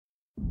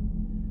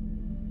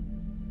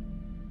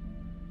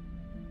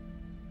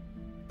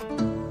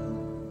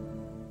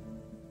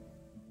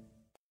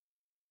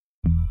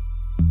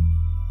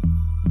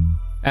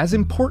As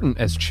important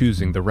as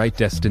choosing the right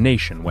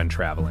destination when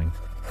traveling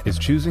is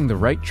choosing the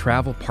right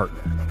travel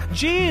partner.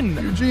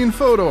 Eugene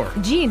Fodor.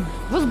 Gene,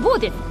 was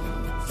будет?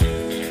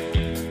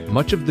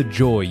 Much of the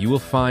joy you will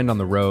find on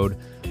the road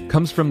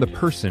comes from the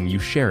person you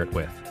share it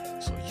with.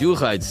 So you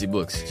write the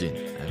books, Gene,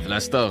 and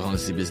Vlastar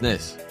runs the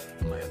business.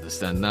 I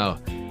understand now.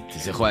 It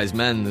is a wise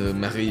man who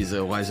marries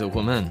a wiser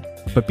woman.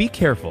 But be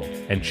careful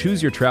and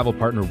choose your travel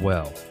partner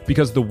well,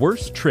 because the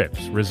worst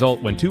trips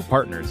result when two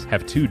partners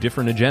have two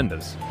different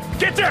agendas.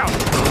 Get down!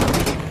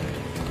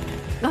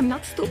 I'm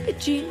not stupid,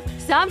 Gene.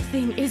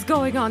 Something is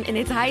going on, and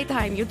it's high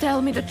time you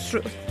tell me the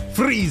truth.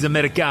 Freeze,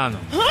 Americano.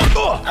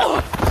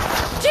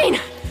 Gene,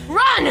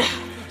 run!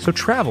 So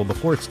travel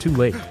before it's too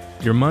late.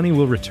 Your money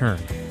will return,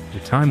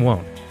 your time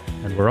won't,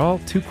 and we're all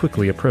too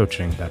quickly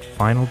approaching that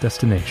final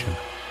destination.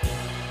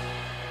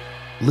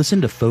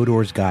 Listen to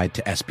Fodor's Guide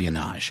to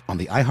Espionage on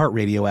the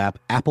iHeartRadio app,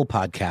 Apple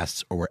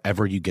Podcasts, or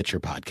wherever you get your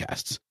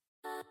podcasts.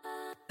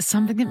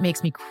 Something that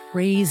makes me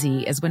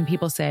crazy is when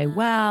people say,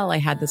 well, I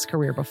had this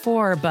career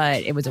before,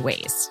 but it was a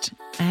waste.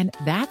 And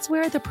that's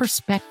where the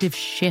perspective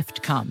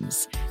shift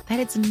comes,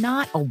 that it's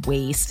not a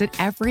waste, that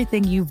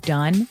everything you've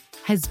done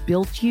has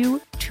built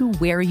you to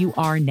where you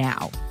are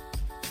now.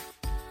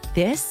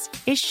 This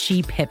is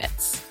She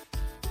Pivots,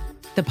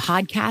 the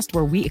podcast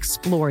where we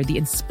explore the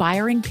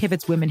inspiring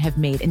pivots women have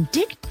made and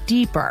dig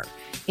deeper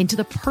into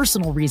the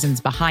personal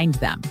reasons behind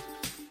them.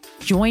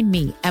 Join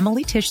me,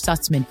 Emily Tish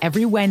Sussman,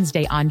 every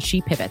Wednesday on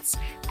She Pivots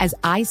as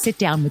I sit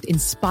down with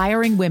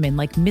inspiring women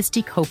like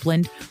Misty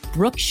Copeland,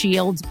 Brooke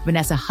Shields,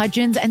 Vanessa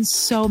Hudgens, and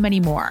so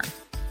many more.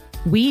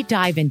 We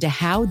dive into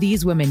how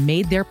these women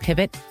made their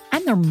pivot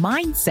and their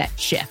mindset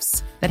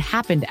shifts that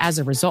happened as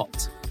a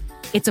result.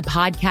 It's a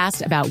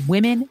podcast about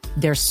women,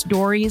 their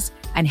stories,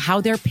 and how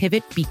their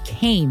pivot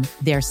became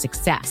their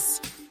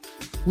success.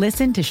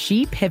 Listen to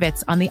She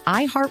Pivots on the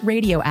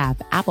iHeartRadio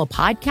app, Apple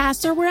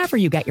Podcasts, or wherever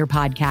you get your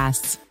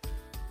podcasts.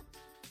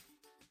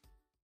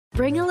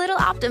 Bring a little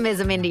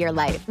optimism into your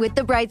life with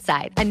The Bright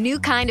Side, a new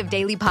kind of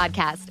daily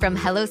podcast from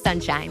Hello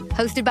Sunshine,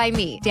 hosted by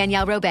me,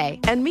 Danielle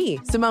Robay. And me,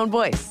 Simone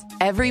Boyce.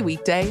 Every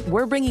weekday,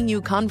 we're bringing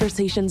you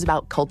conversations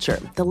about culture,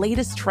 the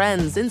latest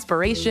trends,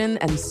 inspiration,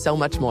 and so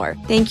much more.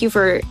 Thank you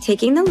for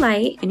taking the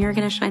light, and you're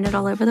going to shine it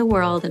all over the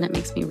world, and it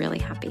makes me really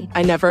happy.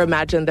 I never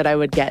imagined that I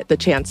would get the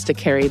chance to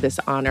carry this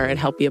honor and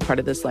help be a part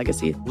of this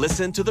legacy.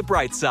 Listen to The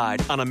Bright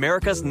Side on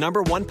America's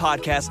 #1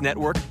 podcast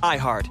network,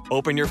 iHeart.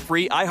 Open your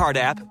free iHeart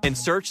app and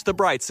search The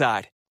Bright Side.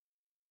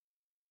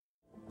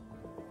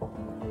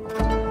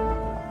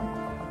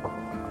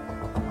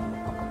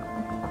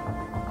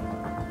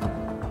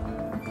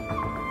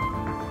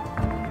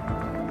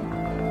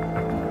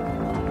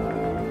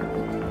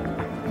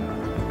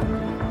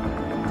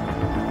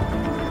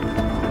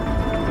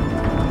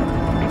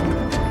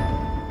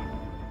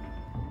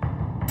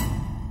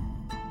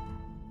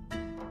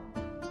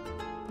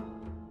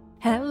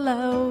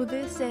 Hello,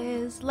 this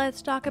is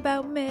Let's Talk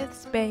About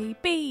Myths,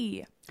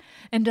 baby.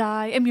 And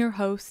I am your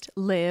host,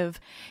 Liv,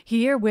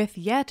 here with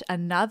yet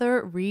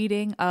another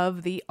reading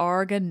of the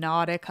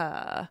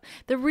Argonautica.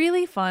 The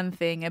really fun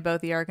thing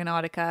about the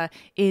Argonautica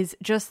is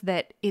just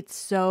that it's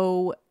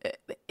so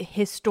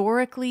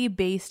historically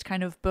based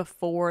kind of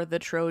before the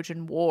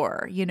Trojan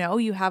War. You know,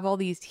 you have all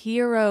these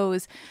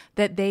heroes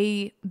that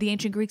the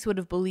ancient Greeks would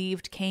have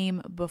believed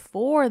came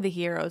before the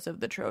heroes of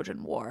the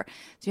Trojan War.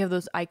 So you have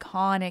those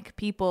iconic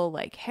people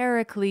like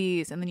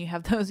Heracles, and then you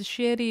have those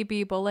shitty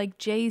people like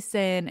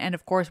Jason, and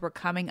of course we're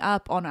coming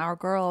up on our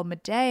girl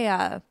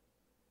Medea.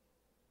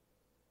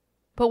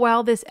 But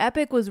while this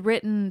epic was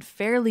written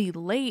fairly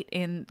late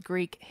in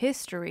Greek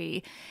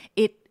history,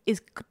 it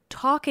is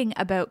talking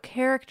about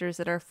characters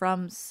that are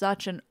from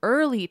such an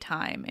early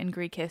time in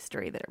Greek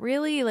history that it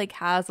really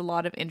has a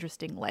lot of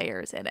interesting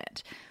layers in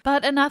it.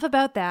 But enough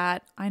about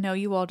that. I know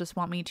you all just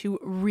want me to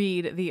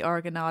read the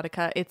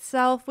Argonautica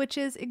itself, which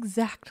is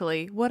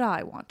exactly what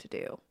I want to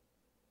do.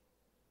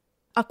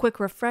 A quick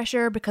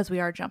refresher, because we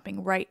are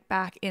jumping right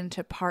back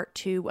into part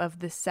 2 of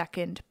the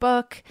second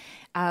book.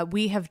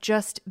 We have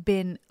just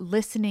been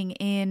listening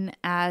in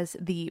as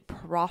the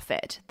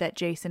prophet that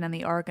Jason and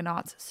the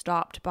Argonauts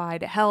stopped by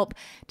to help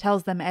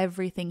tells them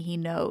everything he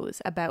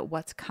knows about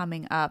what's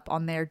coming up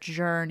on their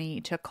journey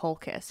to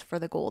Colchis for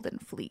the Golden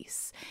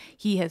Fleece.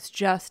 He has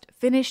just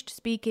finished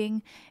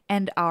speaking,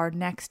 and our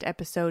next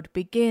episode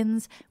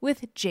begins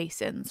with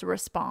Jason's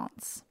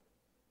response.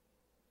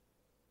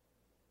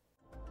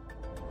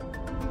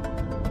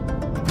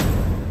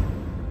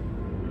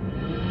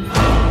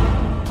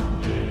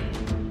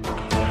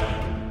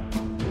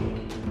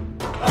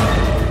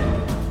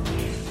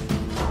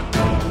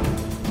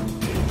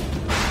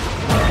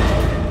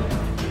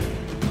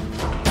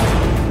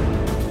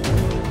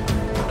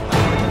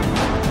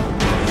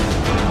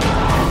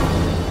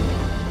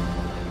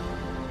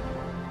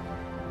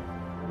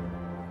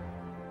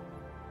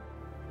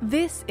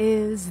 This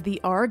is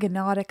the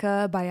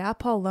Argonautica by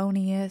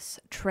Apollonius,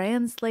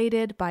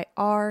 translated by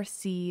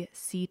R.C.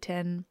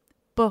 Seaton,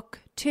 Book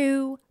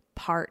 2,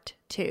 Part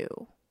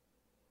 2.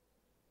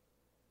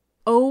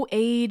 O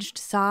aged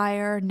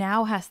sire,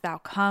 now hast thou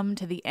come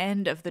to the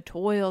end of the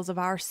toils of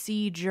our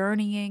sea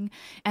journeying,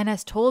 and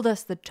hast told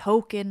us the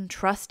token,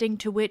 trusting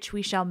to which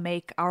we shall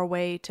make our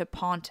way to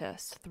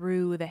Pontus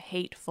through the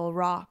hateful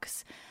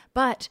rocks.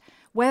 But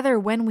whether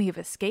when we have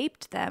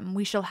escaped them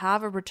we shall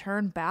have a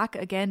return back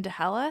again to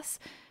Hellas,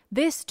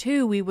 this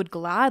too we would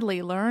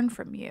gladly learn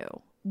from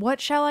you.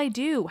 What shall I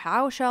do?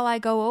 How shall I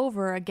go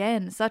over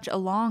again such a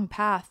long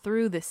path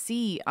through the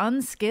sea,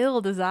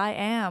 unskilled as I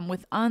am,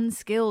 with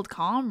unskilled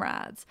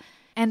comrades?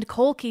 And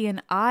Colchian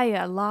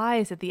Aia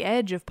lies at the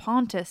edge of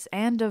Pontus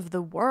and of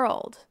the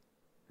world.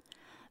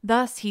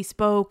 Thus he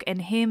spoke,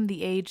 and him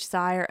the aged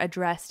sire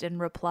addressed in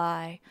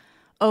reply.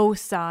 O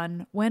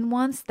son, when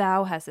once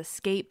thou hast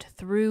escaped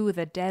through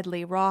the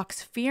deadly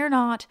rocks, fear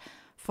not,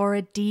 for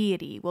a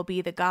deity will be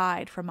the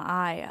guide from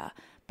Aia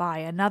by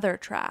another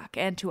track,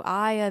 and to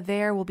Aia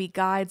there will be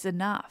guides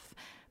enough.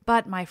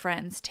 But, my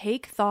friends,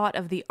 take thought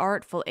of the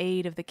artful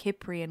aid of the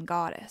Cyprian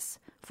goddess,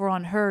 for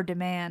on her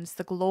demands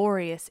the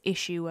glorious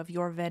issue of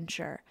your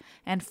venture,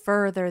 and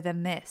further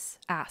than this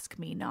ask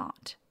me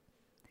not.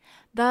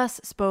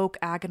 Thus spoke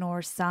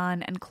Agenor's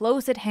son, and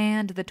close at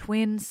hand the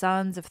twin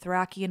sons of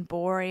Thracian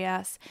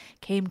Boreas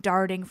came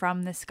darting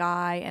from the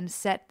sky and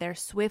set their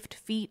swift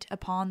feet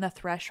upon the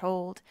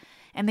threshold,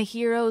 and the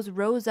heroes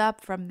rose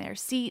up from their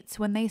seats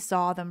when they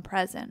saw them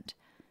present.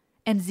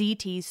 And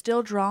Zetes,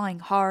 still drawing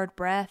hard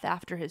breath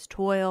after his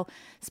toil,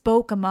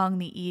 spoke among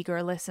the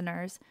eager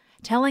listeners,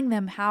 telling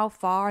them how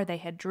far they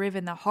had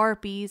driven the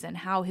Harpies, and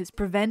how his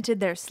prevented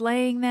their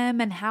slaying them,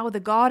 and how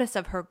the goddess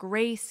of her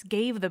grace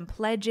gave them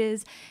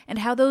pledges, and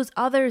how those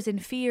others in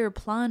fear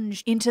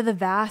plunged into the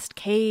vast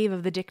cave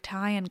of the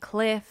Dictaean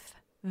cliff.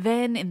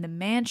 Then in the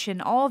mansion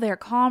all their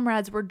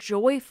comrades were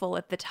joyful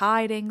at the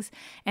tidings,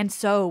 and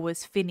so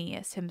was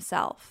Phineus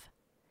himself.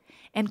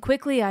 And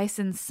quickly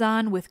Aeson's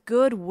son, with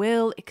good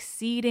will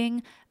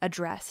exceeding,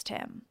 addressed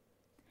him.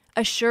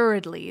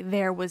 Assuredly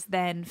there was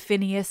then,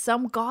 Phineus,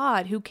 some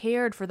god who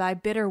cared for thy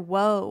bitter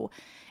woe,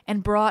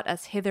 and brought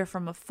us hither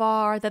from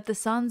afar, that the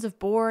sons of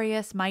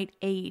Boreas might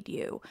aid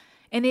you.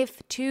 And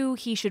if, too,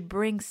 he should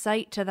bring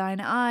sight to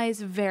thine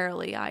eyes,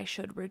 verily I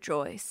should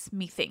rejoice,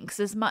 methinks,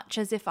 as much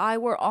as if I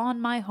were on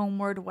my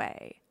homeward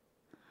way.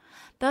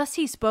 Thus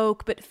he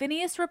spoke, but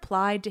Phineus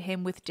replied to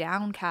him with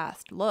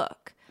downcast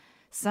look.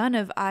 Son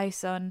of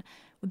Aeson,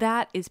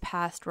 that is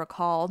past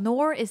recall,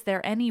 nor is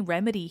there any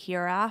remedy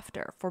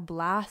hereafter, for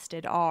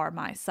blasted are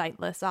my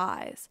sightless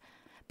eyes.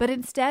 But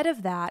instead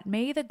of that,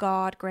 may the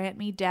god grant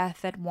me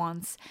death at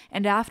once,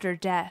 and after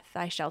death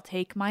I shall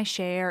take my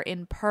share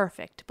in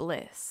perfect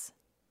bliss.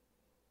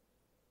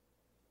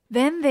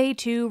 Then they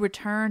two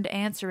returned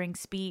answering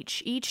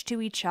speech, each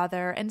to each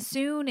other, and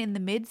soon in the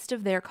midst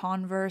of their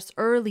converse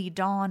early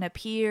dawn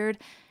appeared,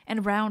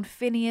 and round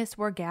Phineus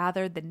were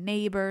gathered the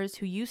neighbors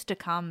who used to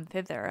come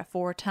thither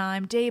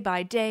aforetime day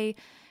by day,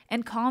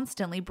 and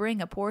constantly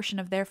bring a portion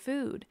of their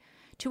food.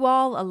 To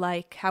all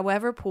alike,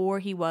 however poor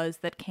he was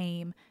that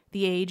came,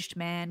 the aged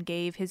man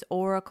gave his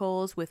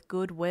oracles with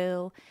good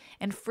will,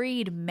 and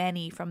freed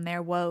many from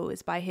their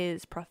woes by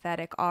his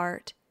prophetic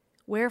art.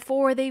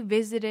 Wherefore they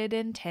visited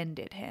and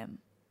tended him.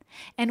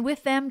 And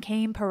with them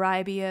came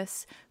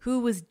Peribius, who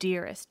was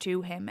dearest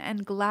to him,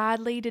 and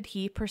gladly did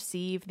he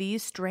perceive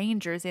these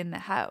strangers in the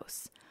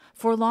house.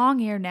 For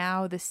long ere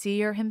now the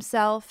seer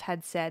himself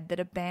had said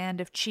that a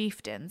band of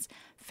chieftains,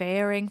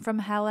 faring from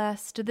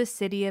Hellas to the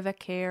city of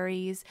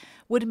Achares,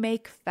 would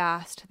make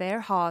fast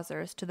their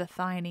hawsers to the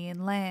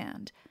Thynian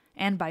land,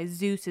 and by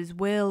Zeus's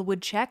will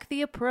would check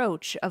the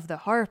approach of the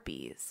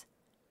Harpies.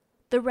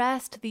 The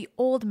rest the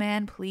old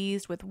man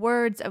pleased with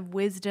words of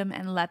wisdom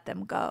and let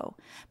them go.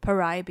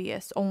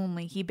 Peribius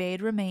only he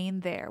bade remain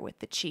there with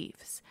the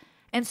chiefs.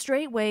 And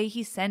straightway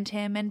he sent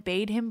him and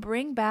bade him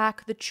bring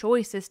back the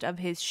choicest of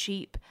his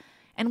sheep.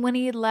 And when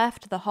he had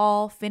left the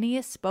hall,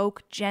 Phineus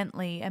spoke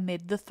gently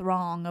amid the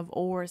throng of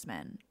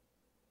oarsmen.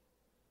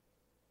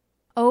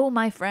 O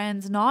my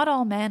friends, not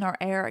all men are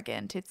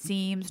arrogant, it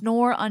seems,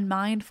 nor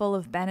unmindful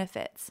of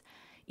benefits.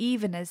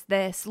 Even as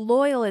this,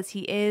 loyal as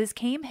he is,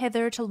 came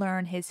hither to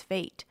learn his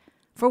fate.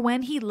 For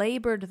when he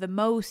labored the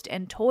most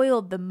and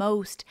toiled the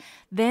most,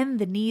 then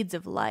the needs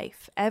of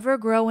life, ever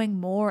growing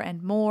more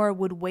and more,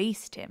 would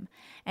waste him,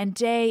 and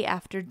day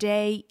after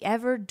day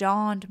ever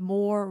dawned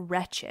more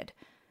wretched.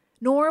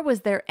 Nor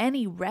was there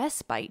any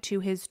respite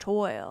to his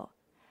toil.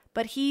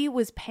 But he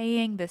was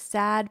paying the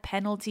sad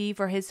penalty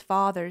for his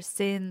father's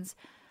sins.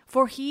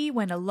 For he,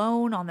 when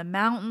alone on the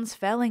mountains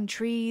felling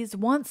trees,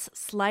 once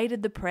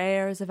slighted the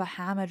prayers of a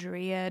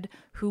Hamadryad,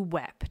 who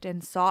wept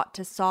and sought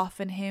to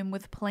soften him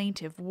with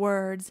plaintive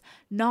words,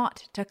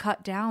 not to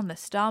cut down the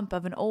stump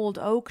of an old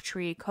oak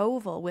tree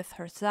coeval with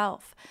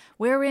herself,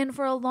 wherein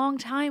for a long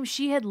time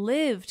she had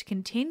lived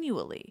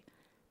continually.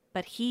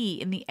 But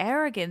he, in the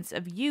arrogance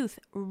of youth,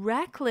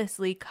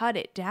 recklessly cut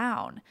it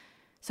down.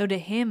 So to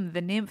him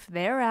the nymph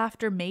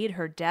thereafter made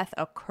her death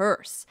a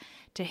curse,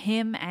 to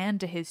him and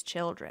to his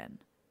children.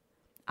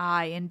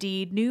 I,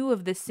 indeed, knew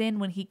of the sin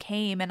when he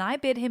came, and I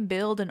bid him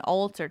build an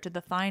altar to the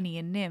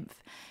Thynian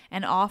nymph,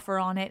 and offer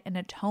on it an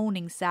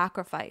atoning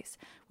sacrifice,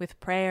 with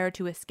prayer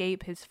to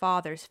escape his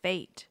father's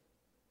fate.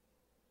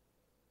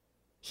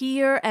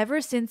 Here, ever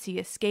since he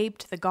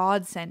escaped the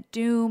God-sent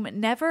doom,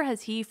 never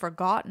has he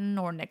forgotten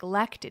or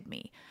neglected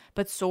me,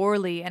 but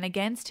sorely and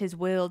against his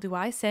will do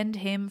I send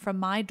him from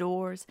my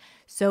doors,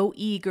 so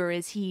eager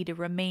is he to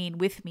remain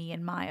with me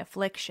in my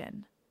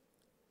affliction.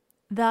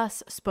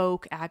 Thus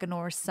spoke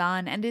Agenor's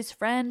son, and his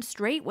friend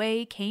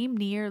straightway came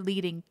near,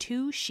 leading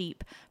 2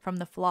 sheep from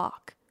the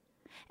flock.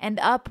 And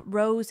up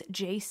rose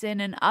Jason,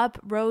 and up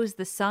rose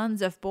the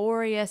sons of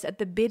Boreas at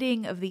the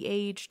bidding of the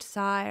aged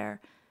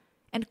sire.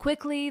 And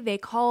quickly they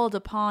called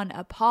upon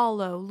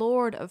Apollo,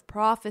 lord of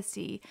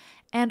prophecy,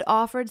 and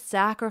offered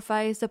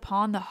sacrifice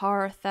upon the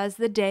hearth as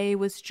the day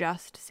was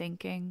just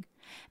sinking.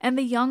 And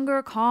the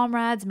younger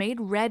comrades made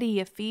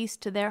ready a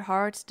feast to their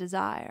heart's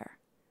desire.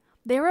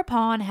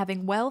 Thereupon,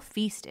 having well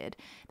feasted,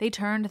 they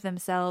turned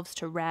themselves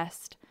to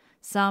rest,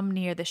 some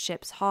near the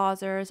ship's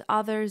hawsers,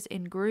 others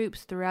in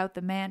groups throughout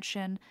the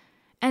mansion.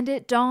 And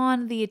at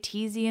dawn the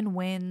Etesian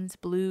winds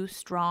blew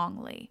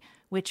strongly,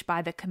 which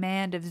by the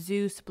command of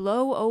Zeus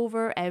blow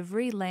over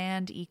every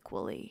land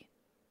equally.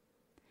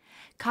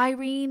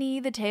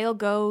 Kyrene, the tale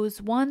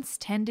goes, once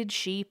tended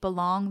sheep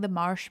along the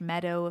marsh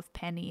meadow of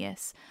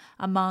Peneus,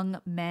 among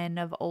men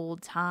of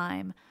old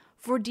time,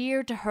 for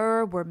dear to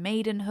her were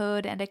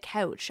maidenhood and a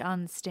couch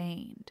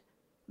unstained.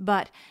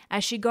 But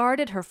as she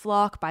guarded her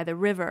flock by the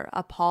river,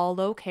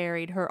 Apollo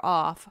carried her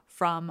off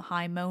from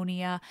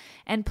Hymonia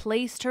and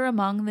placed her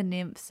among the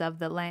nymphs of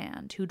the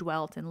land, who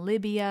dwelt in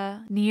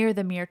Libya, near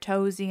the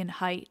Myrtosian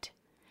height.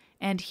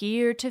 And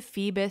here to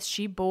Phoebus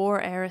she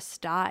bore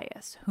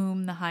Aristaeus,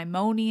 whom the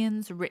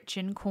Hymonians, rich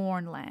in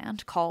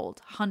cornland,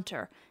 called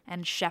hunter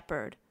and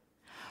shepherd.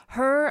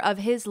 Her of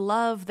his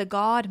love the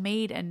god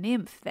made a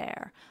nymph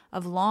there,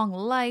 of long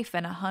life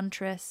and a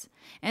huntress,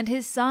 and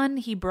his son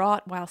he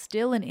brought while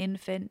still an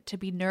infant to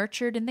be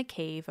nurtured in the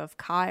cave of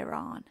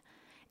Chiron.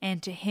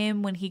 And to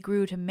him when he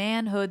grew to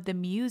manhood the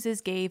Muses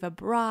gave a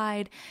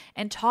bride,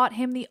 and taught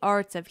him the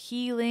arts of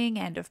healing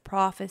and of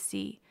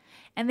prophecy,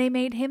 and they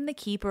made him the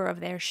keeper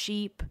of their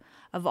sheep,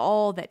 of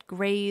all that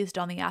grazed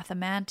on the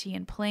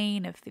Athamantian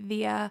plain of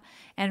Phthia,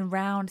 and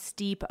round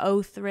steep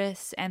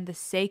Othrys, and the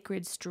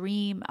sacred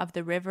stream of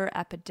the river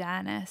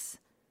Apidanus.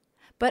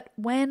 But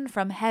when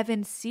from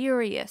heaven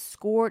Sirius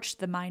scorched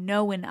the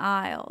Minoan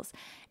isles,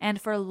 and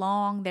for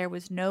long there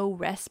was no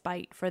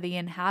respite for the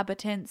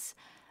inhabitants,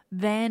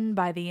 then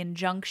by the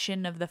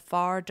injunction of the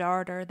far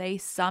darter they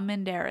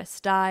summoned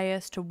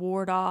Aristaeus to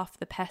ward off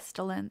the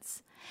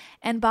pestilence.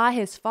 And by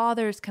his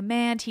father's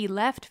command he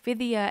left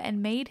Phthia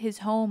and made his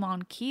home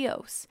on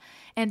Chios,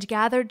 and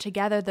gathered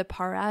together the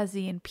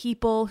Parrhasian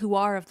people who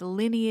are of the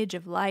lineage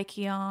of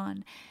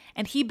Lycaon.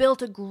 And he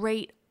built a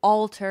great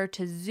altar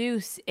to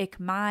Zeus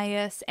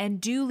Ichmaeus,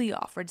 and duly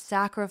offered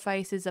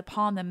sacrifices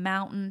upon the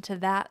mountain to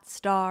that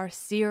star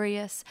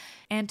Sirius,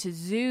 and to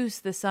Zeus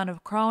the son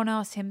of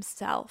Cronos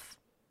himself.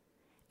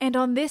 And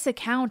on this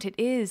account it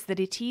is that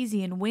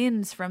Etesian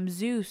winds from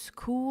Zeus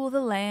cool the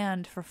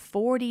land for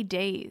 40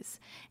 days,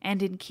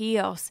 and in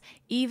Chios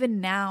even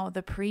now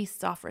the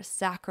priests offer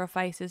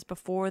sacrifices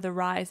before the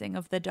rising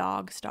of the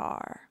dog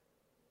star.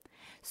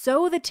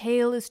 So the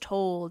tale is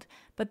told,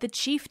 but the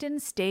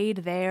chieftain stayed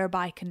there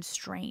by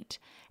constraint,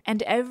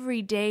 and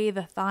every day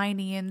the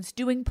Thynians,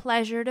 doing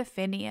pleasure to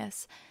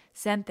Phineus,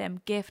 sent them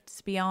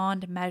gifts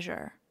beyond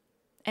measure.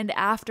 And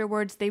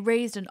afterwards they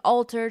raised an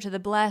altar to the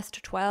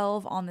blessed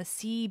 12 on the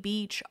sea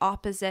beach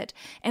opposite,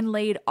 and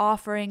laid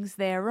offerings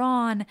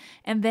thereon,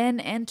 and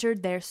then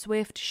entered their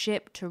swift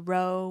ship to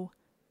row.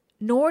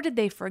 Nor did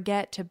they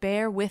forget to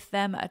bear with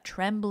them a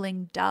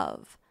trembling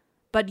dove.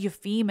 But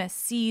Euphemus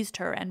seized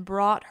her and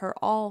brought her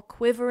all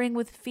quivering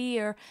with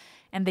fear,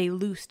 and they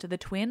loosed the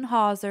twin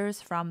hawsers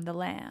from the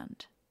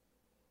land.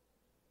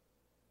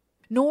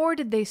 Nor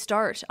did they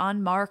start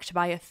unmarked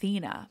by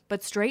Athena,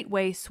 but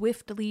straightway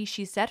swiftly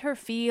she set her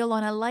keel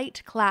on a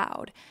light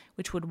cloud,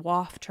 which would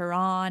waft her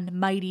on,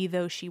 mighty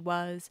though she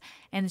was,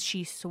 and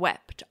she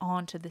swept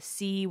onto the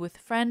sea with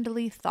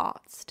friendly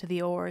thoughts to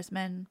the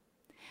oarsmen.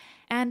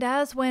 And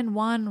as when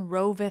one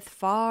roveth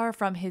far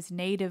from his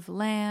native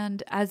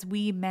land, as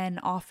we men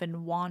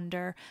often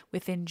wander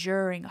with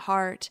enduring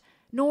heart,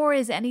 nor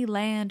is any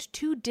land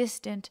too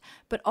distant,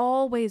 but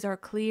always are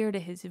clear to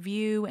his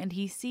view, and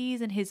he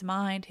sees in his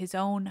mind his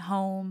own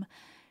home.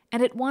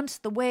 And at once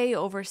the way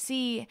over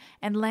sea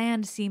and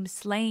land seems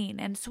slain,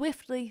 and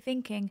swiftly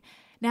thinking,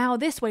 now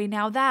this way,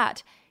 now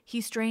that, he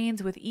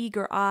strains with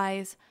eager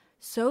eyes.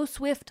 So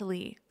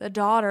swiftly the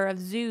daughter of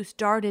Zeus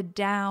darted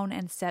down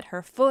and set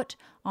her foot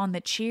on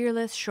the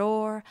cheerless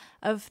shore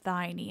of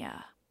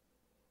Thynia.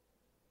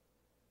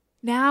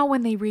 Now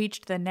when they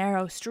reached the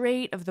narrow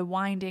strait of the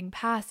winding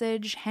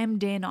passage,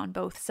 hemmed in on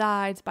both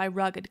sides by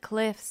rugged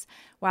cliffs,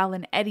 while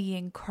an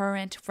eddying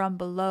current from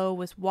below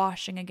was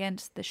washing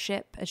against the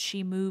ship as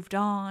she moved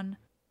on,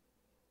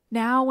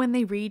 Now when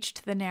they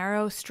reached the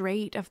narrow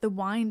strait of the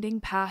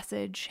winding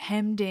passage,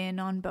 hemmed in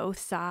on both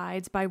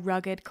sides by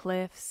rugged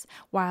cliffs,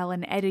 while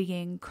an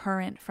eddying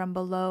current from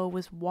below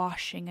was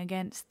washing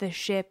against the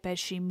ship as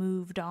she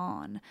moved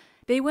on,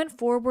 they went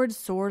forward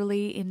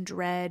sorely in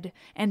dread,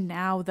 and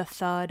now the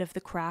thud of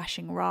the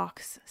crashing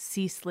rocks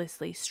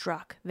ceaselessly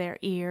struck their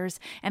ears,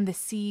 and the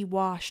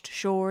sea-washed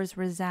shores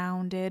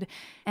resounded,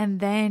 and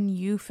then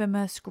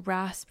Euphemus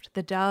grasped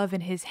the dove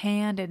in his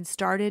hand and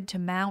started to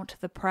mount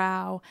the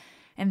prow,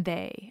 and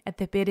they, at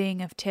the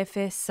bidding of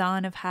Tiphys,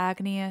 son of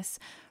Hagnias,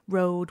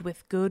 rowed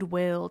with good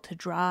will to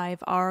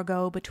drive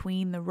Argo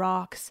between the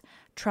rocks,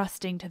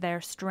 trusting to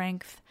their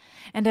strength.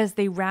 And as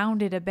they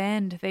rounded a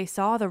bend, they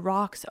saw the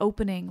rocks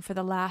opening for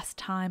the last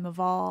time of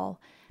all.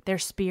 Their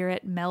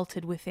spirit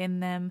melted within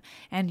them,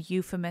 and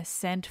Euphemus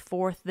sent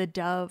forth the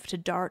dove to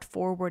dart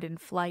forward in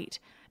flight,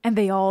 and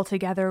they all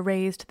together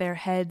raised their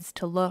heads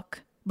to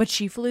look. But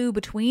she flew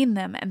between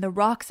them, and the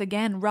rocks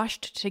again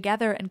rushed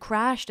together and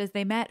crashed as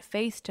they met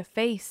face to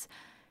face,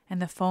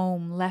 and the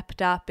foam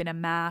leapt up in a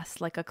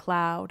mass like a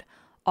cloud.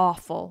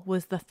 Awful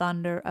was the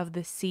thunder of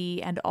the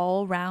sea, and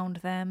all round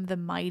them the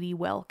mighty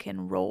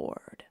welkin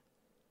roared.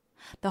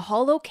 The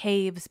hollow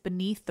caves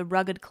beneath the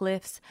rugged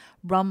cliffs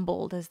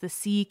rumbled as the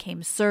sea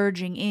came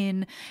surging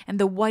in, and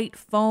the white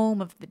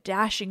foam of the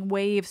dashing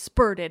wave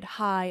spurted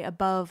high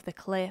above the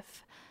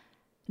cliff.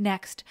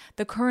 Next,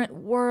 the current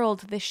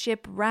whirled the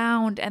ship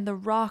round, and the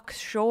rocks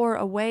shore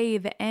away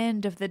the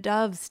end of the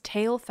dove's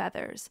tail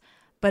feathers,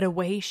 but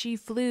away she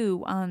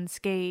flew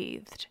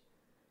unscathed.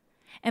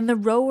 And the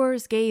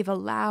rowers gave a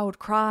loud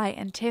cry,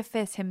 and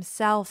Tiphys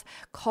himself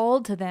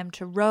called to them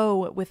to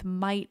row with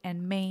might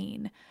and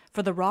main,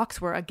 for the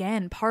rocks were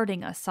again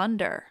parting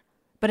asunder.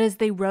 But as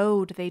they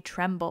rowed, they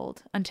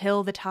trembled,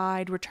 until the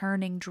tide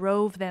returning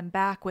drove them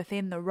back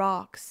within the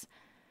rocks.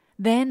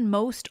 Then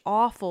most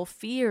awful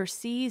fear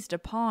seized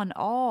upon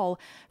all,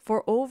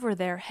 for over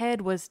their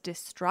head was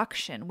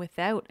destruction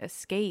without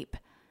escape.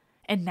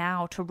 And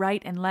now to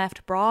right and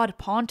left broad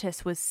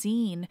Pontus was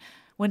seen,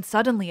 when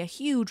suddenly a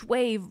huge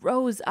wave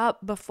rose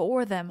up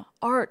before them,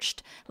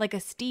 arched like a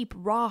steep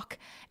rock,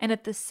 and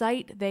at the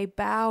sight they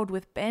bowed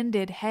with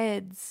bended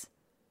heads.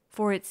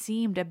 For it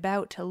seemed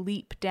about to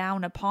leap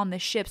down upon the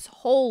ship's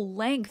whole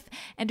length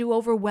and to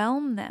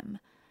overwhelm them.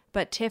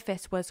 But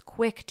Tiphys was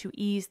quick to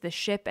ease the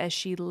ship as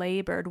she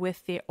labored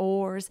with the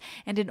oars,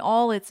 and in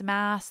all its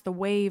mass the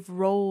wave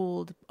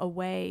rolled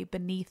away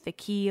beneath the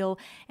keel,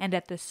 and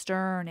at the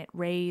stern it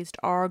raised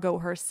Argo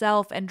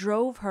herself and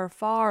drove her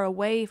far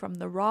away from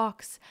the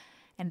rocks,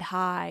 and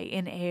high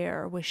in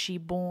air was she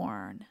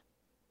borne.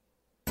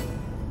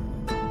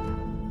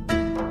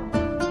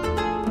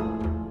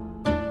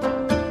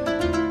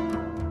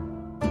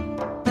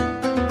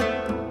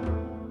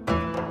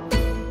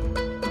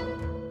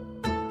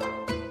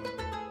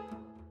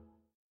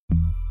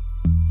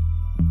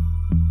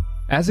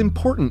 As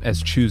important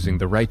as choosing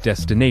the right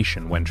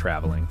destination when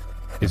traveling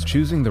is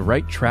choosing the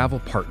right travel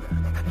partner.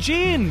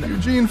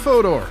 Eugene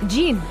Fodor.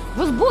 Jean,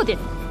 возбудит.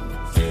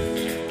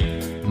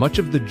 Much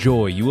of the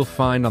joy you will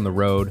find on the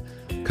road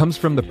comes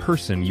from the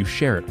person you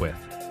share it with.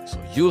 So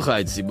you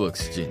write the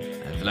books, Jean,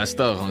 and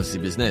Vlastar runs the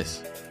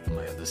business.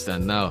 I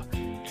understand now.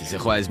 The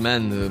wise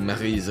man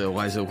marries a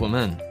wiser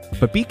woman.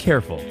 But be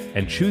careful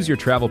and choose your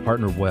travel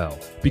partner well,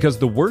 because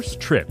the worst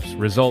trips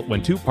result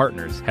when two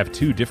partners have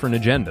two different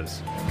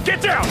agendas.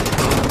 Get down!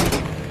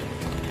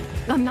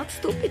 I'm not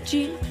stupid,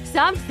 Jean.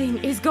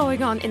 Something is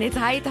going on, and it's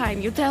high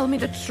time you tell me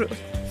the truth.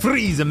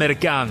 Freeze,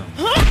 Americano.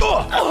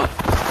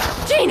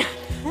 Jean,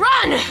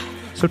 run!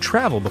 So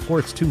travel before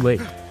it's too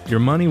late. Your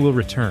money will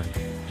return,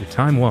 your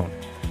time won't,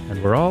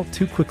 and we're all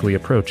too quickly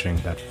approaching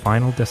that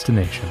final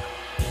destination.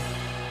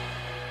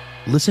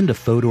 Listen to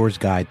Fodor's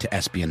Guide to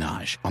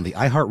Espionage on the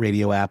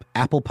iHeartRadio app,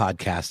 Apple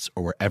Podcasts,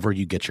 or wherever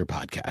you get your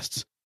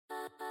podcasts.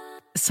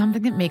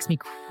 Something that makes me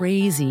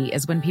crazy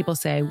is when people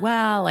say,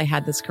 well, I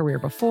had this career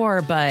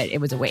before, but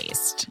it was a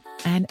waste.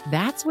 And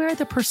that's where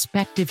the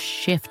perspective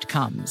shift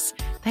comes,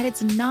 that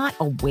it's not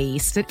a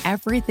waste, that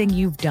everything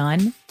you've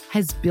done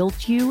has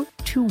built you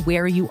to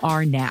where you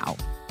are now.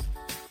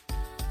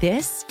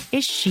 This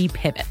is She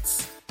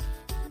Pivots,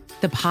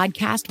 the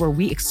podcast where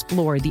we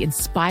explore the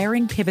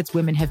inspiring pivots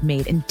women have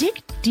made and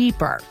dig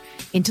deeper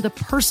into the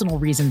personal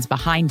reasons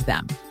behind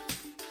them.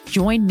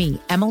 Join me,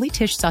 Emily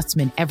Tish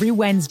Sussman, every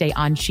Wednesday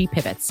on She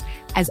Pivots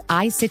as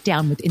I sit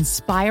down with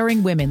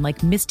inspiring women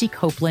like Misty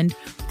Copeland,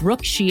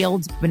 Brooke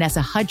Shields,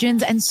 Vanessa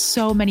Hudgens, and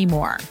so many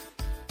more.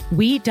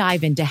 We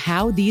dive into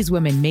how these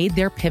women made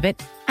their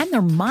pivot and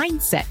their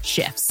mindset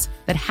shifts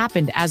that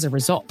happened as a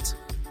result.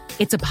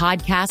 It's a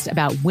podcast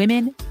about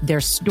women,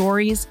 their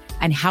stories,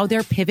 and how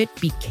their pivot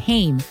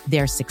became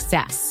their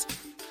success.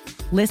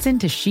 Listen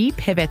to She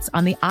Pivots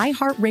on the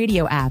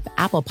iHeartRadio app,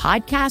 Apple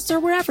Podcasts, or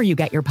wherever you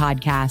get your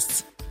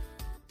podcasts.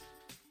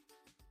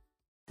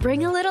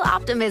 Bring a little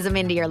optimism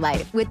into your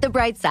life with The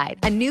Bright Side,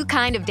 a new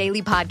kind of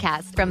daily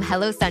podcast from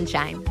Hello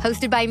Sunshine,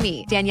 hosted by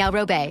me, Danielle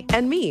Robay.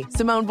 And me,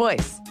 Simone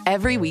Boyce.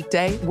 Every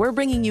weekday, we're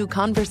bringing you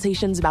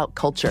conversations about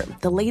culture,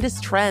 the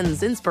latest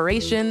trends,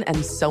 inspiration,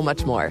 and so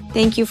much more.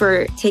 Thank you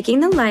for taking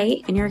the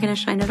light, and you're going to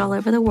shine it all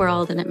over the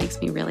world, and it makes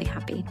me really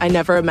happy. I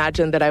never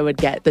imagined that I would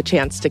get the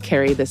chance to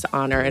carry this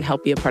honor and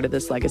help be a part of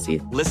this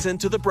legacy. Listen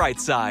to The Bright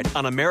Side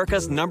on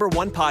America's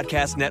 #1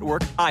 podcast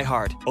network,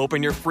 iHeart.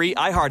 Open your free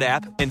iHeart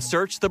app and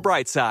search The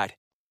Bright Side.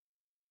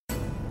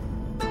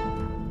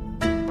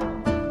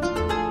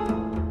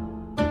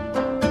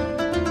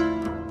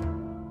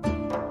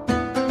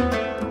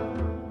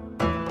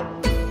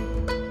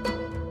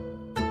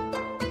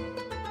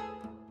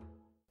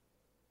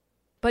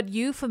 But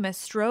Euphemus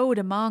strode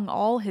among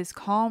all his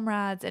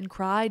comrades and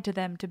cried to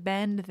them to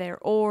bend their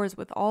oars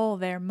with all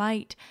their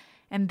might,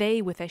 and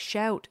they with a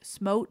shout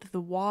smote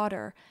the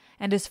water,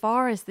 and as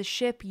far as the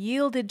ship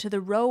yielded to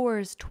the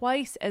rowers,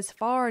 twice as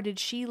far did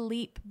she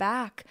leap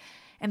back,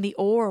 and the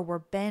oar were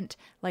bent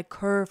like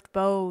curved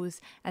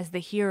bows as the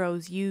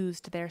heroes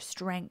used their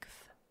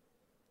strength.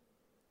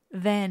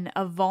 Then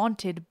a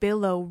vaunted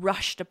billow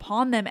rushed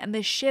upon them, and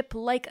the ship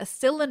like a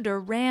cylinder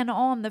ran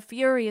on the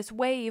furious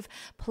wave,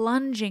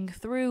 plunging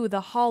through the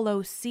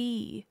hollow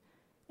sea.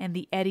 And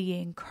the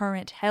eddying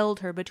current held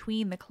her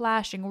between the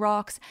clashing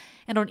rocks,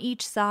 and on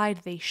each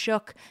side they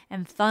shook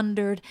and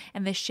thundered,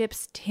 and the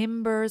ship's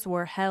timbers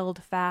were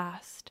held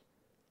fast.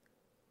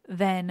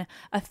 Then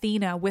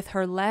Athena with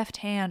her left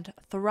hand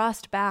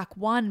thrust back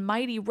one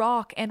mighty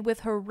rock, and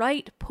with her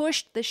right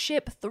pushed the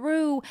ship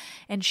through,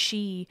 and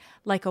she,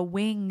 like a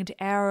winged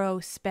arrow,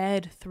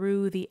 sped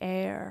through the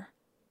air.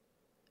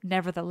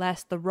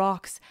 Nevertheless, the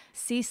rocks,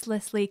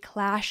 ceaselessly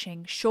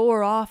clashing,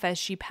 shore off as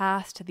she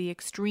passed the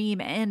extreme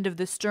end of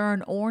the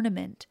stern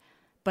ornament,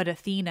 but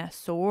Athena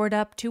soared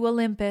up to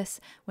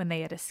Olympus when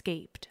they had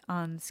escaped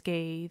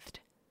unscathed.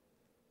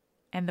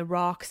 And the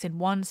rocks in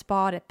one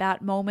spot at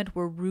that moment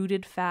were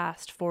rooted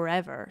fast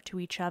forever to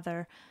each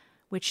other,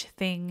 which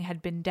thing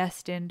had been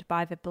destined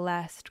by the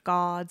blessed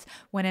gods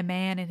when a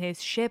man in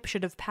his ship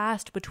should have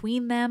passed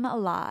between them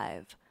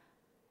alive.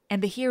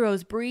 And the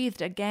heroes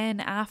breathed again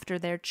after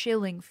their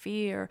chilling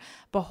fear,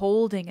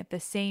 beholding at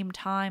the same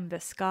time the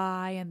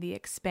sky and the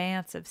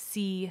expanse of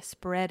sea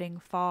spreading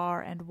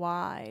far and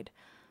wide,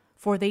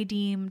 for they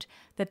deemed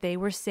that they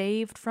were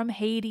saved from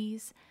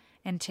Hades,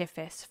 and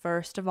Tiphys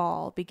first of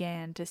all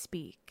began to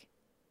speak.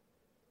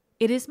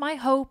 It is my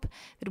hope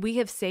that we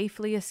have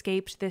safely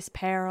escaped this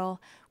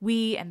peril,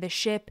 we and the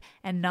ship,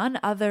 and none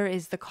other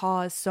is the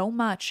cause so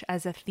much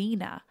as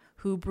Athena,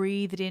 who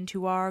breathed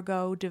into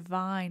Argo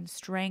divine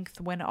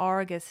strength when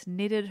Argus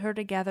knitted her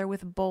together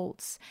with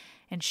bolts,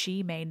 and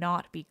she may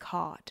not be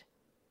caught.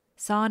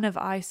 Son of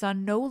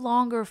Aeson, no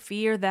longer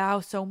fear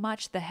thou so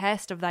much the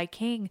hest of thy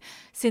king,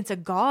 since a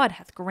god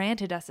hath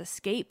granted us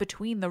escape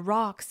between the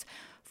rocks,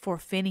 for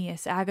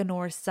Phineus,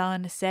 Agenor's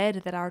son,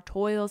 said that our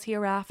toils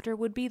hereafter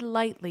would be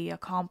lightly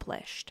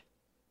accomplished.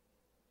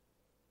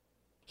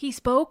 He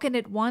spoke, and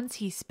at once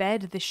he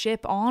sped the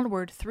ship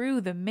onward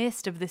through the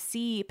mist of the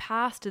sea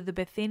past the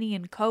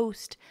Bithynian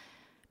coast.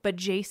 But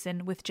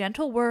Jason with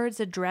gentle words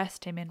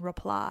addressed him in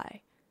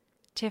reply.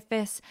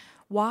 Tiphys,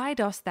 why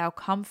dost thou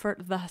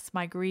comfort thus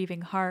my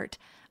grieving heart?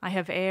 I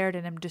have erred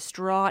and am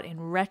distraught in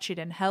wretched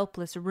and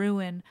helpless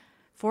ruin.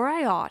 For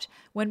I ought,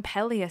 when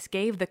Peleus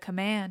gave the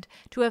command,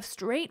 to have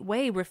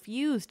straightway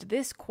refused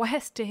this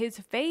quest to his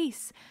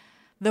face,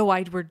 though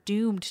I were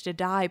doomed to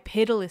die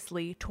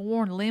pitilessly,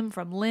 torn limb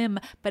from limb.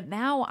 But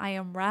now I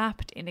am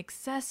wrapped in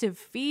excessive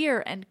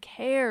fear and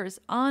cares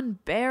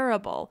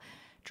unbearable,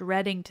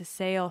 dreading to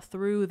sail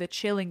through the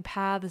chilling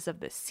paths of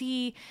the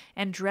sea,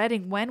 and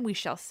dreading when we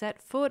shall set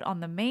foot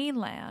on the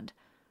mainland.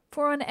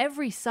 For on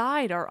every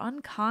side are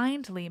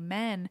unkindly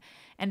men,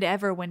 and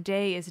ever when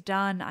day is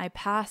done I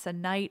pass a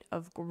night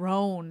of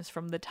groans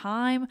from the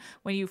time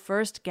when you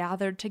first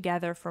gathered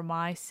together for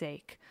my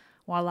sake,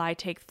 while I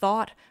take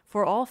thought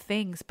for all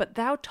things, but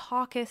thou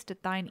talkest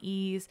at thine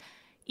ease,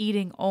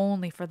 eating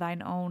only for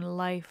thine own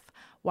life,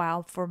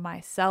 while for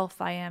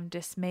myself I am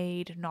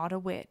dismayed not a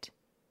whit.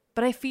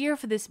 But I fear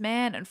for this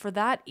man, and for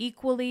that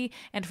equally,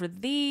 and for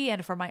thee,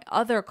 and for my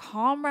other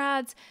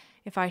comrades,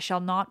 if I shall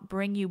not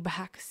bring you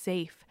back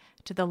safe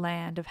to the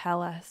land of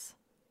Hellas.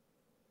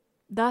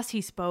 Thus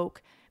he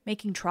spoke,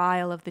 making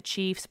trial of the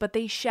chiefs, but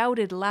they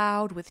shouted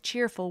loud with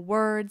cheerful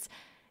words,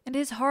 and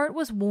his heart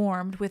was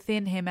warmed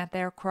within him at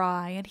their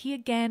cry, and he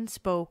again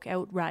spoke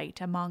outright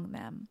among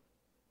them.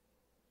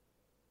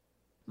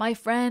 My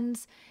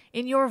friends,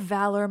 in your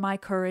valor my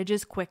courage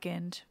is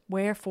quickened,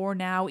 wherefore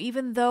now,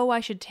 even though I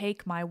should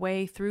take my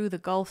way through the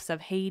gulfs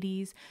of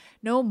Hades,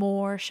 no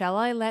more shall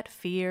I let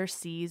fear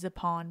seize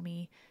upon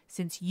me,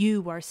 since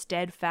you are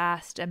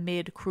steadfast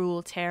amid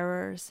cruel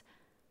terrors.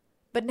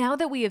 But now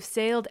that we have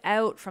sailed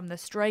out from the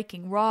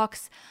striking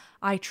rocks,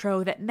 I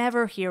trow that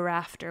never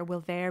hereafter will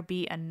there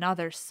be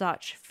another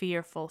such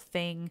fearful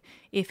thing,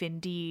 if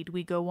indeed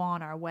we go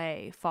on our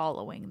way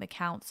following the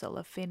counsel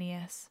of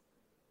Phineus.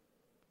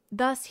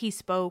 Thus he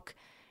spoke,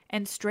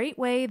 And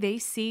straightway they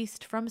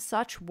ceased from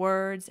such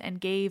words, and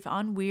gave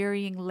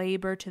unwearying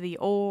labor to the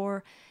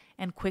oar,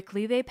 and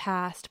quickly they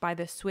passed by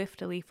the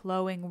swiftly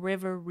flowing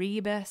river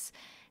Rebus,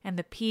 and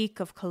the peak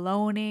of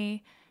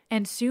Colone,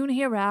 and soon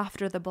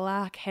hereafter the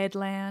black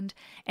headland,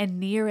 and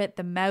near it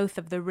the mouth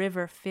of the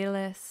river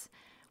Phyllis,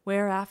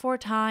 where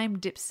aforetime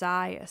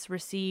Dipsaeus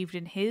received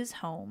in his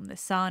home the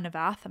son of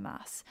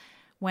Athamas,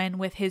 when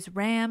with his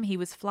ram he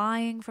was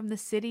flying from the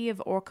city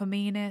of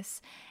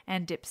Orchomenus,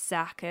 and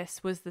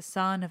Dipsacus was the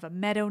son of a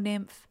meadow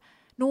nymph.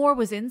 Nor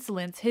was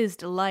insolence his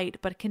delight,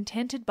 but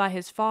contented by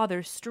his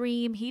father's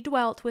stream he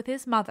dwelt with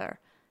his mother,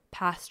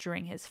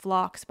 pasturing his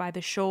flocks by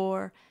the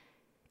shore.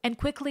 And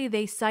quickly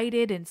they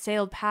sighted and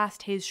sailed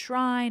past his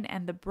shrine,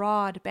 and the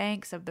broad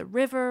banks of the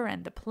river,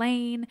 and the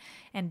plain,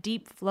 and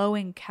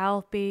deep-flowing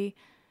Calpe,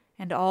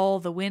 and all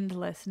the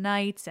windless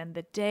nights and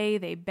the day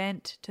they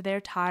bent to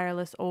their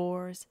tireless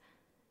oars.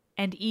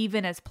 And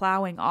even as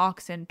ploughing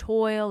oxen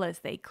toil as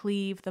they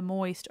cleave the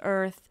moist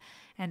earth,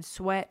 and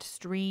sweat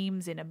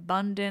streams in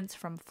abundance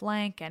from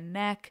flank and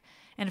neck,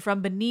 and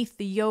from beneath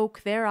the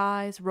yoke their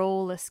eyes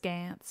roll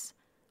askance,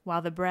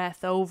 while the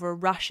breath over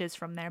rushes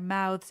from their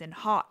mouths in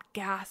hot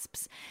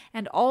gasps,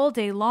 and all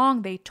day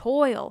long they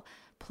toil,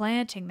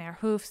 planting their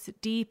hoofs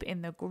deep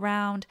in the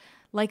ground,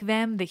 like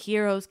them the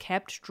heroes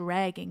kept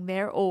dragging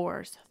their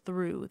oars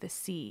through the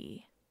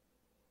sea.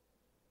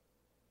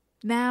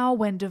 Now,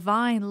 when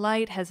divine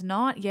light has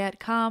not yet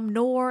come,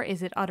 nor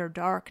is it utter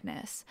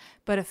darkness,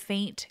 but a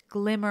faint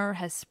glimmer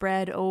has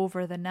spread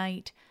over the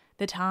night,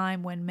 the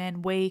time when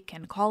men wake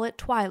and call it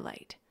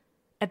twilight.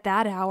 At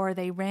that hour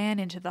they ran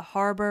into the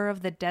harbor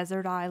of the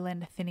desert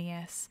island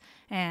Thynias,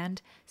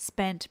 and,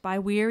 spent by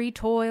weary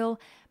toil,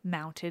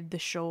 mounted the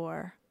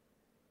shore.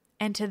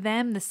 And to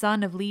them the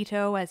son of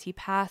Leto, as he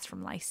passed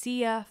from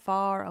Lycia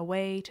far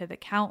away to the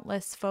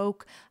countless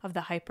folk of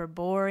the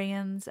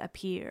Hyperboreans,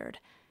 appeared.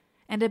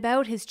 And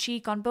about his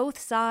cheek on both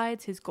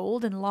sides his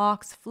golden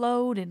locks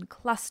flowed in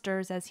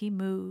clusters as he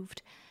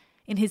moved.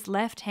 In his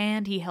left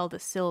hand he held a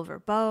silver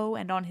bow,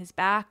 and on his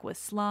back was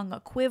slung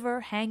a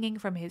quiver hanging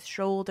from his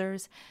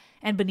shoulders,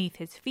 and beneath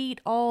his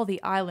feet all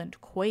the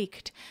island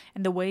quaked,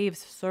 and the waves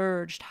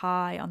surged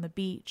high on the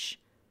beach.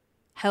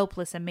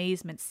 Helpless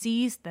amazement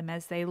seized them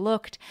as they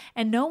looked,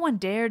 and no one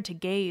dared to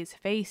gaze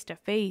face to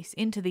face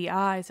into the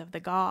eyes of the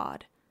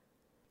god.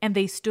 And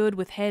they stood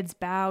with heads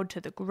bowed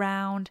to the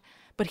ground,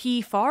 but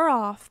he far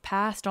off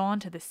passed on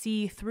to the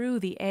sea through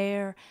the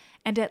air,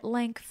 and at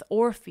length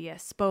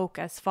Orpheus spoke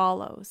as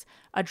follows,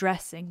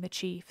 addressing the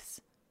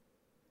chiefs.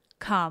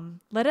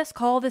 Come, let us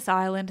call this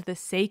island the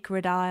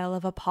sacred isle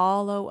of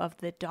Apollo of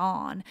the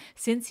dawn,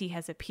 since he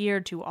has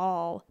appeared to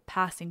all,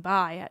 passing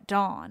by at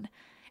dawn.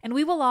 And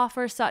we will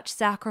offer such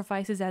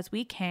sacrifices as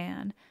we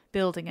can,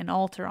 building an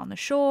altar on the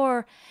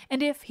shore,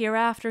 and if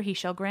hereafter he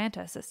shall grant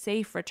us a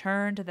safe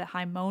return to the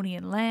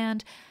Haemonian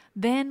land,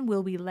 then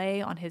will we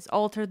lay on his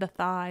altar the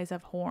thighs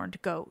of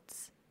horned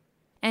goats.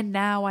 And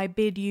now I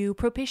bid you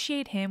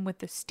propitiate him with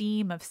the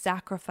steam of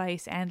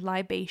sacrifice and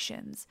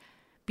libations.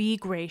 Be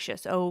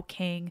gracious, O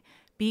king,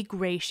 be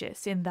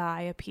gracious in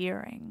thy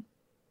appearing.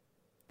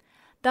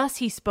 Thus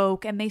he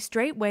spoke, and they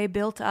straightway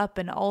built up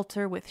an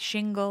altar with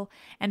shingle,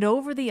 and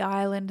over the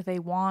island they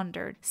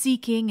wandered,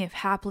 seeking if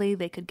haply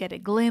they could get a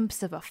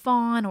glimpse of a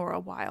fawn or a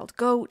wild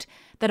goat,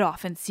 that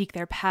often seek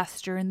their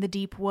pasture in the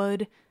deep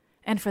wood.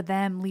 And for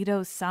them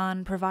Leto's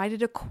son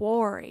provided a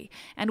quarry,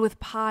 and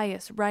with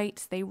pious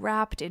rites they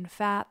wrapped in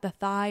fat the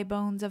thigh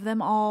bones of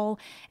them all,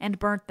 and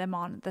burnt them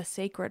on the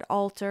sacred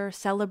altar,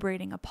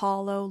 celebrating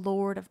Apollo,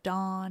 Lord of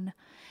Dawn.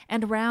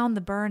 And round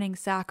the burning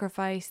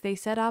sacrifice they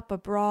set up a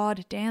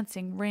broad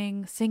dancing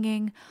ring,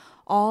 singing,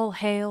 All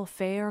hail,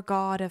 fair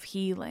god of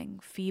healing,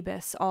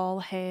 Phoebus,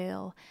 all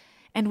hail.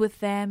 And with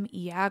them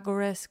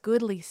Iagoras,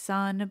 goodly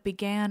son,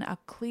 began a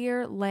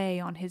clear lay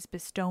on his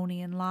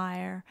Bistonian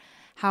lyre,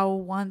 how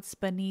once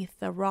beneath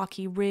the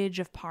rocky ridge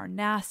of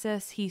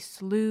Parnassus he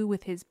slew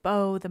with his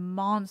bow the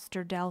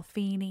monster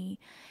Delphine,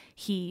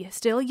 he,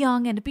 still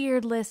young and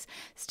beardless,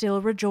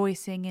 still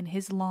rejoicing in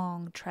his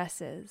long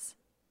tresses.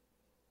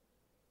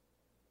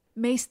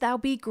 Mayst thou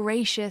be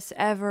gracious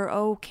ever,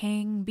 O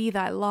king, be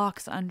thy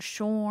locks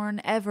unshorn,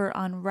 ever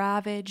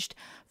unravaged,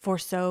 for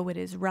so it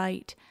is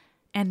right.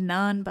 And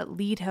none but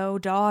Leto,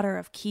 daughter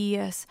of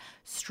Chios,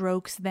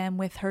 strokes them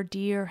with her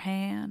dear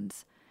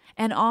hands.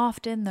 And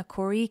often the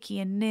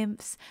Corycian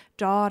nymphs,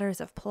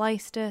 daughters of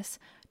Pleistus,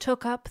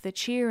 took up the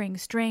cheering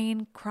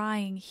strain,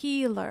 crying,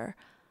 Healer.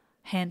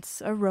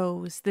 Hence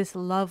arose this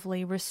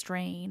lovely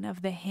restrain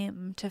of the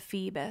hymn to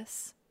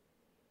Phoebus.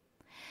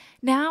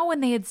 Now when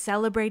they had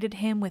celebrated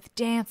him with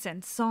dance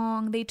and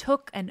song, they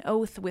took an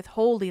oath with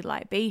holy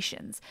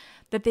libations,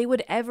 that they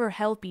would ever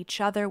help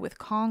each other with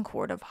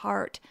concord of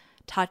heart,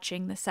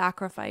 touching the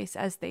sacrifice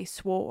as they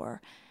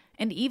swore.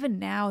 And even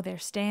now there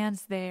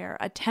stands there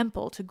a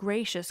temple to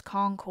gracious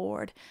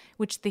concord,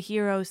 which the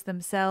heroes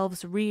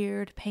themselves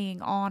reared,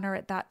 paying honor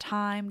at that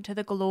time to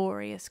the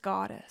glorious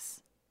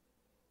goddess.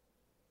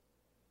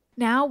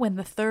 Now when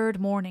the third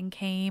morning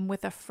came,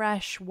 with a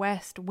fresh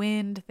west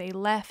wind they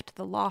left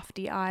the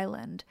lofty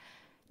island.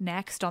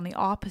 Next, on the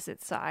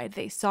opposite side,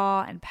 they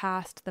saw and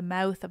passed the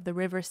mouth of the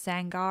river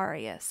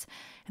Sangarius,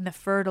 and the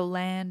fertile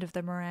land of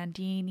the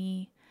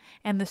Morandini,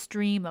 and the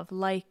stream of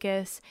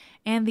Lycus,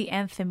 and the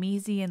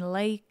Anthemesian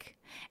lake,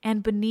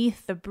 and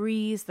beneath the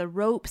breeze the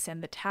ropes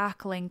and the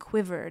tackling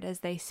quivered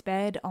as they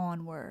sped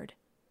onward.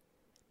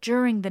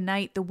 During the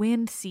night the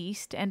wind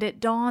ceased, and at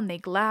dawn they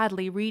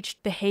gladly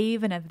reached the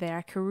haven of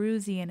their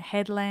Carusian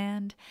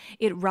headland.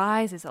 It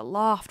rises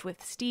aloft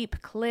with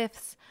steep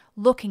cliffs,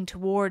 looking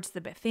towards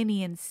the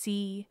Bithynian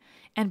sea,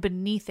 and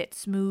beneath it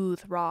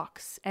smooth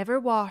rocks,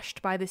 ever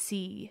washed by the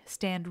sea,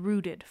 stand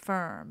rooted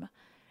firm.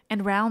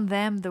 And round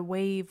them the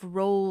wave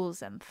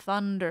rolls and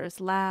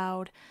thunders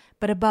loud,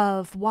 but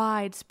above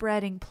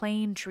wide-spreading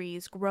plane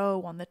trees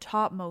grow on the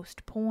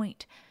topmost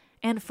point,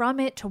 and from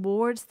it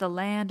towards the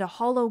land a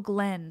hollow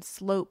glen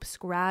slopes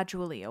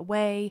gradually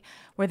away,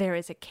 where there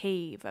is a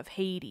cave of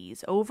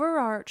Hades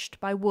overarched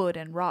by wood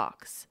and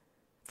rocks.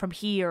 From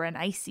here an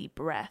icy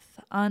breath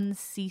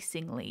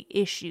unceasingly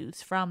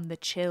issues from the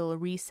chill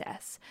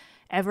recess,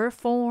 ever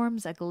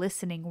forms a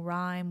glistening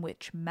rime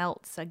which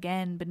melts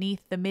again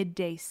beneath the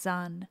midday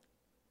sun.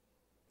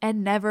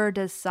 And never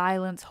does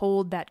silence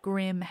hold that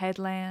grim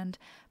headland,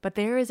 but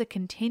there is a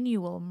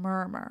continual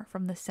murmur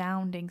from the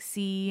sounding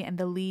sea and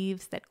the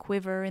leaves that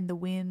quiver in the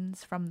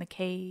winds from the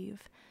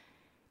cave.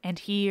 And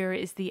here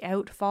is the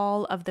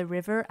outfall of the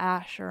river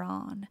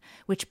Acheron,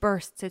 which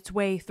bursts its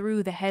way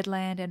through the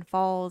headland and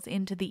falls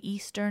into the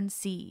eastern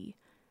sea,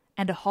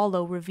 and a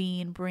hollow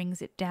ravine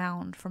brings it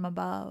down from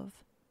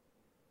above.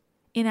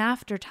 In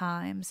after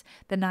times,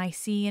 the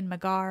Nicaean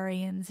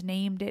Megarians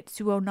named it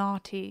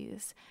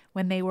Suonotes,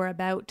 when they were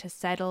about to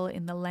settle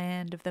in the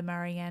land of the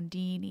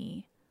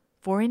Mariandini.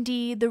 For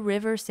indeed the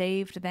river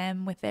saved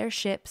them with their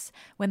ships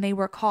when they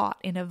were caught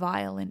in a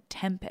violent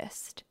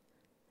tempest.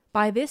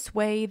 By this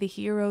way the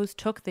heroes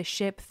took the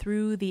ship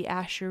through the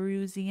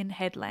Acherusian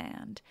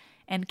headland,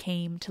 and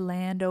came to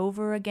land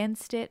over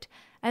against it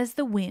as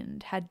the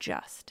wind had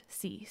just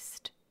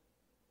ceased.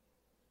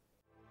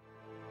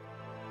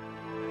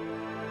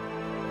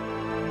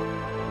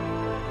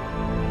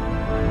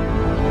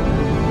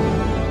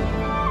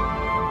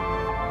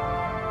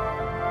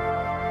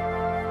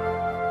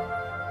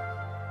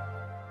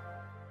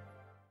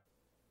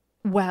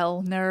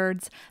 Well,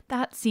 nerds,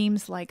 that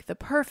seems like the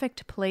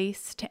perfect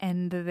place to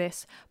end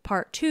this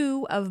part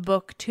 2 of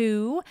book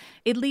 2.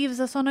 It leaves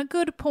us on a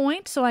good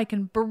point, so I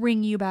can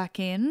bring you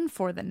back in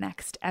for the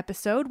next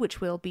episode,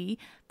 which will be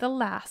the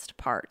last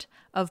part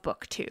of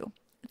book 2.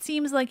 It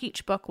seems like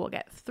each book will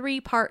get 3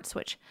 parts,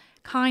 which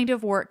kind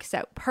of works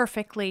out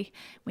perfectly.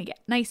 We get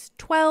nice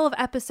 12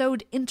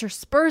 episodes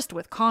interspersed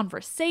with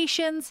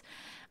conversations.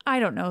 I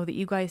don't know that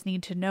you guys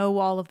need to know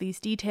all of these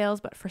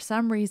details, but for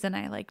some reason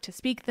I like to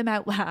speak them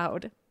out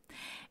loud.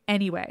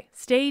 Anyway,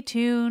 stay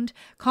tuned.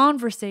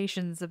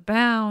 Conversations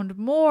abound.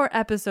 More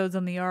episodes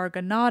on the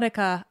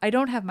Argonautica. I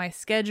don't have my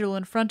schedule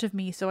in front of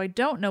me, so I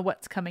don't know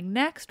what's coming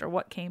next or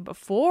what came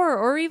before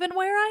or even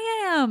where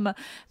I am.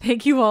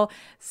 Thank you all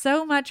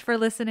so much for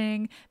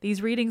listening.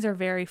 These readings are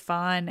very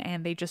fun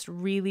and they just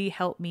really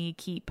help me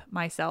keep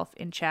myself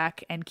in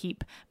check and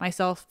keep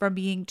myself from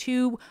being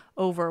too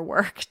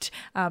overworked,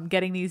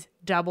 getting these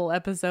double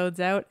episodes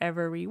out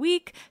every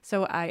week.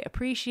 So I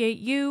appreciate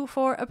you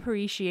for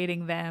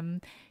appreciating them.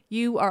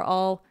 You are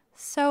all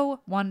so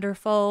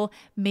wonderful.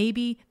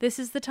 Maybe this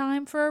is the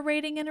time for a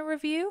rating and a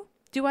review?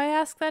 Do I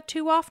ask that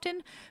too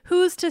often?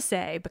 Who's to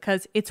say?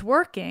 Because it's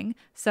working,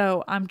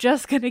 so I'm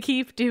just going to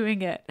keep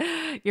doing it.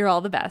 You're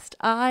all the best.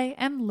 I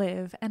am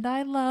Liv, and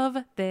I love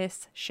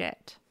this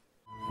shit.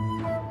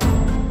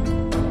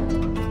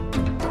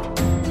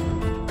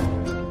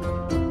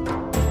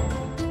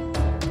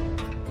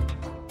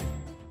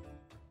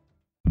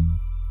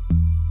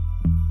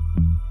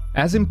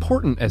 As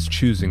important as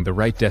choosing the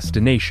right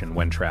destination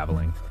when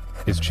traveling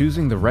is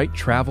choosing the right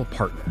travel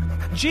partner.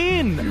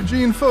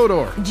 Eugene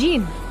Fodor.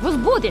 Jean,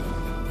 возбудит.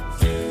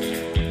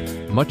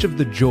 Much of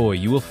the joy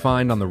you will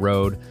find on the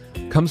road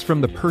comes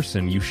from the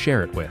person you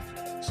share it with.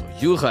 So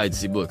you write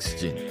the books,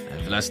 Jean,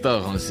 and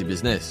Vlastar runs the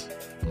business.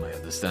 I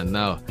understand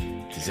now.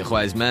 Tis a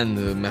wise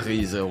man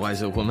marries a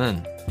wiser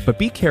woman. But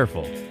be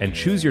careful and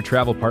choose your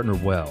travel partner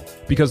well,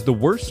 because the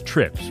worst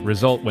trips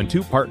result when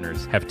two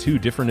partners have two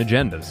different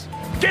agendas.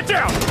 Get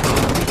down!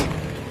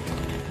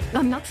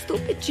 I'm not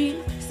stupid,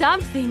 Jean.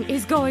 Something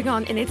is going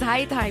on, and it's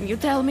high time you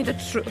tell me the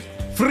truth.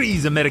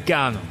 Freeze,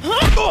 Americano.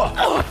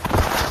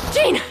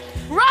 Jean,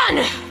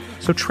 run!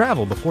 So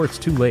travel before it's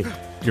too late.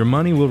 Your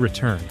money will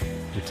return,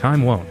 your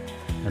time won't,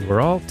 and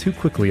we're all too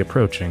quickly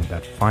approaching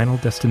that final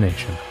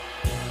destination.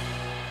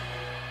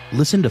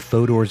 Listen to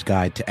Fodor's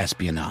Guide to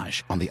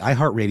Espionage on the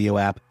iHeartRadio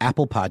app,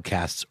 Apple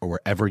Podcasts, or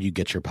wherever you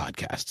get your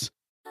podcasts.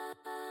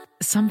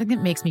 Something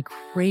that makes me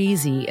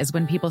crazy is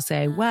when people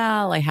say,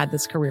 well, I had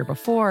this career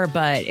before,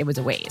 but it was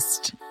a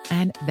waste.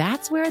 And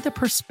that's where the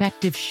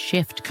perspective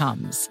shift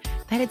comes,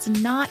 that it's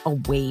not a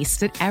waste,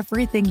 that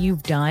everything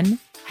you've done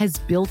has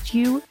built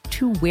you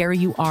to where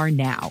you are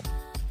now.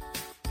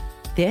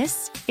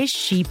 This is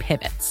She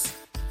Pivots,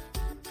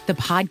 the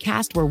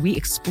podcast where we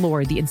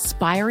explore the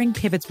inspiring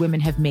pivots women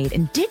have made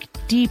and dig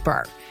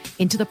deeper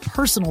into the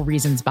personal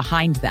reasons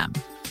behind them.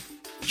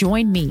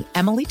 Join me,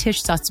 Emily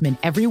Tish Sussman,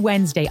 every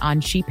Wednesday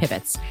on She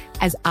Pivots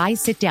as I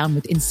sit down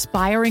with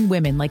inspiring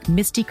women like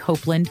Misty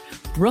Copeland,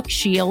 Brooke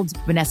Shields,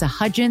 Vanessa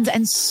Hudgens,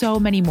 and so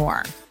many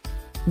more.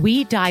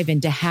 We dive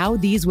into how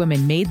these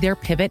women made their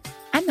pivot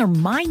and their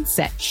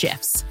mindset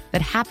shifts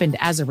that happened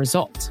as a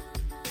result.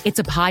 It's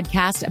a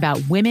podcast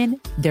about women,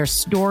 their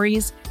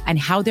stories, and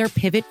how their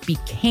pivot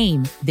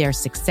became their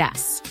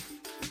success.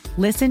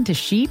 Listen to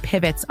She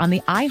Pivots on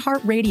the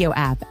iHeartRadio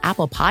app,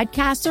 Apple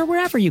Podcasts, or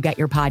wherever you get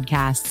your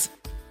podcasts.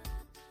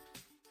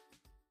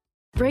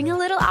 Bring a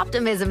little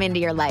optimism into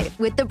your life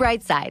with The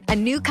Bright Side, a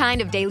new kind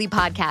of daily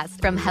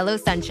podcast from Hello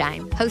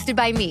Sunshine, hosted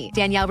by me,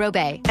 Danielle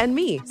Robay. And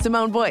me,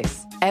 Simone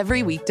Boyce.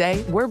 Every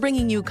weekday, we're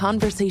bringing you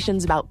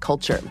conversations about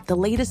culture, the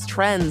latest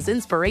trends,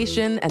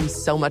 inspiration, and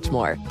so much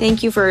more.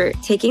 Thank you for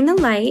taking the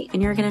light,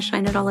 and you're going to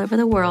shine it all over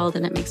the world,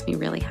 and it makes me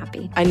really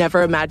happy. I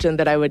never imagined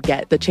that I would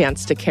get the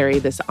chance to carry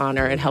this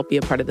honor and help be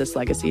a part of this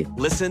legacy.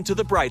 Listen to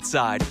The Bright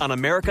Side on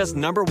America's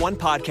 #1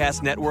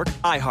 podcast network,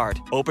 iHeart.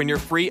 Open your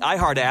free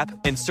iHeart app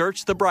and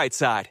search The Bright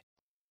Side.